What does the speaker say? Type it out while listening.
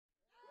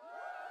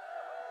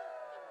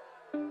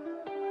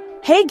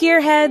Hey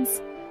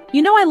gearheads!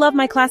 You know I love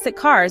my classic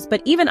cars,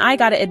 but even I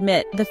gotta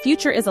admit, the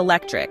future is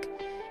electric.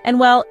 And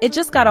well, it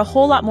just got a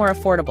whole lot more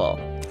affordable.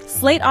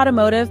 Slate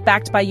Automotive,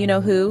 backed by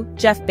you-know-who,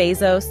 Jeff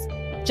Bezos,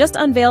 just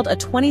unveiled a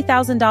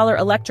 $20,000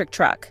 electric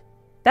truck.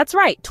 That's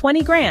right,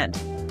 20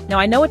 grand. Now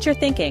I know what you're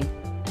thinking.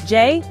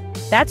 Jay,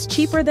 that's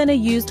cheaper than a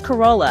used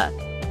Corolla.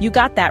 You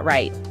got that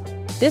right.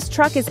 This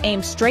truck is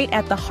aimed straight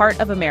at the heart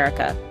of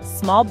America.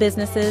 Small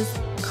businesses,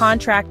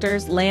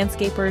 contractors,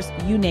 landscapers,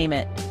 you name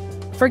it.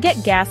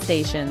 Forget gas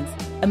stations.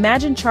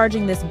 Imagine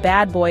charging this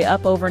bad boy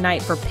up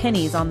overnight for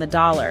pennies on the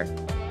dollar.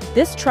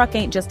 This truck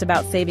ain't just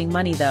about saving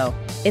money though,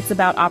 it's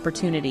about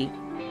opportunity.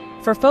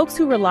 For folks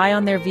who rely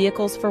on their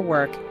vehicles for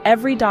work,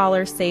 every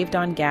dollar saved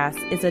on gas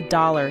is a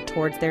dollar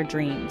towards their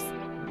dreams.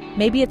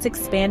 Maybe it's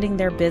expanding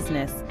their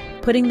business,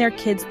 putting their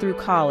kids through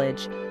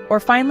college, or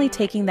finally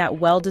taking that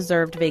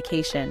well-deserved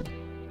vacation.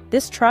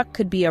 This truck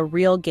could be a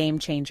real game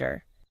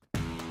changer.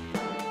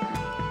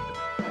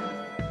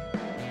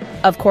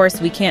 Of course,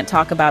 we can't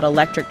talk about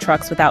electric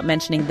trucks without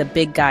mentioning the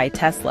big guy,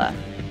 Tesla.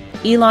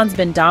 Elon's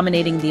been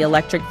dominating the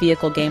electric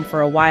vehicle game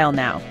for a while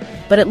now,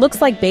 but it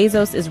looks like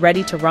Bezos is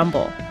ready to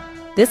rumble.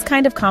 This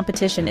kind of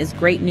competition is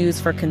great news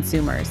for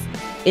consumers.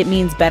 It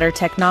means better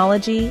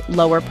technology,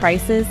 lower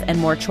prices, and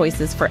more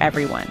choices for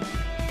everyone.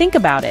 Think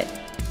about it.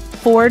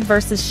 Ford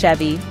versus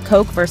Chevy,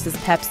 Coke versus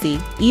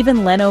Pepsi,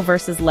 even Leno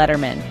versus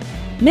Letterman.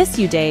 Miss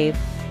you, Dave.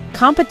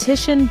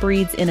 Competition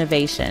breeds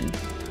innovation.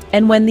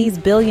 And when these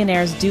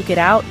billionaires duke it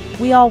out,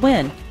 we all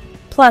win.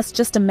 Plus,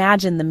 just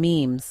imagine the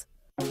memes.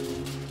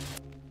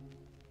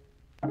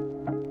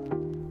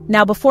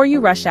 Now, before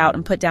you rush out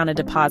and put down a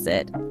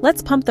deposit,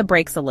 let's pump the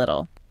brakes a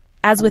little.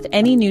 As with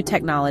any new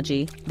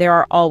technology, there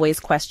are always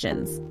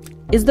questions.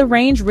 Is the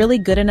range really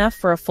good enough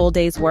for a full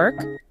day's work?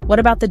 What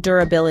about the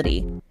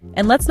durability?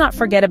 And let's not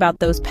forget about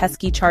those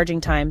pesky charging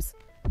times.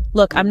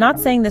 Look, I'm not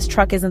saying this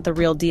truck isn't the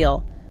real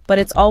deal, but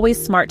it's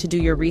always smart to do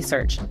your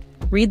research.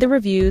 Read the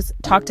reviews,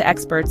 talk to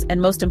experts,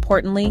 and most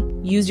importantly,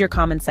 use your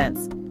common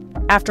sense.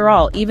 After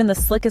all, even the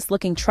slickest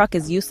looking truck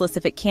is useless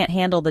if it can't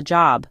handle the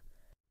job.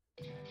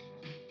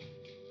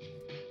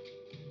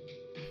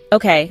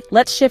 Okay,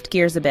 let's shift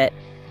gears a bit.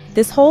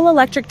 This whole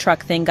electric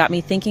truck thing got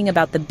me thinking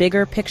about the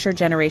bigger picture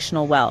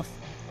generational wealth.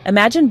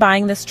 Imagine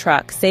buying this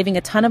truck, saving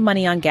a ton of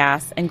money on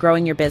gas, and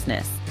growing your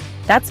business.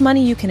 That's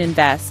money you can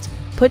invest,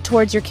 put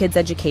towards your kids'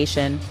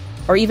 education,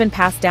 or even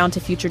pass down to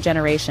future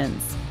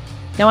generations.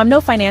 Now, I'm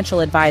no financial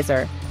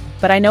advisor,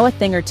 but I know a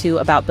thing or two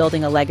about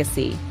building a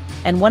legacy,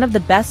 and one of the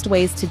best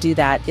ways to do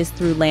that is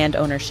through land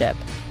ownership.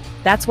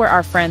 That's where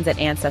our friends at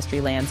Ancestry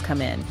Lands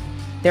come in.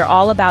 They're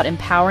all about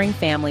empowering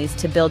families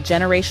to build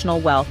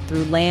generational wealth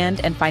through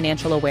land and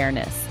financial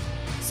awareness.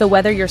 So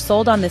whether you're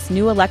sold on this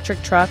new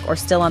electric truck or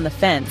still on the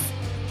fence,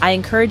 I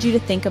encourage you to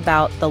think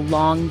about the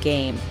long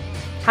game.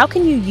 How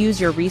can you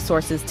use your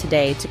resources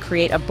today to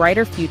create a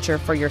brighter future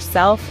for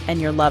yourself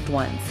and your loved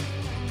ones?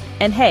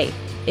 And hey,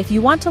 if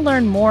you want to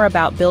learn more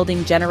about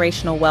building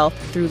generational wealth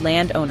through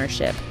land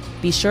ownership,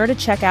 be sure to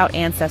check out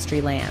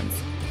Ancestry Lands.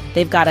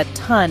 They've got a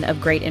ton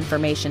of great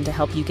information to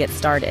help you get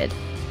started.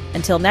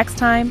 Until next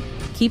time,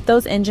 keep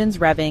those engines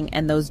revving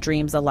and those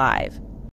dreams alive.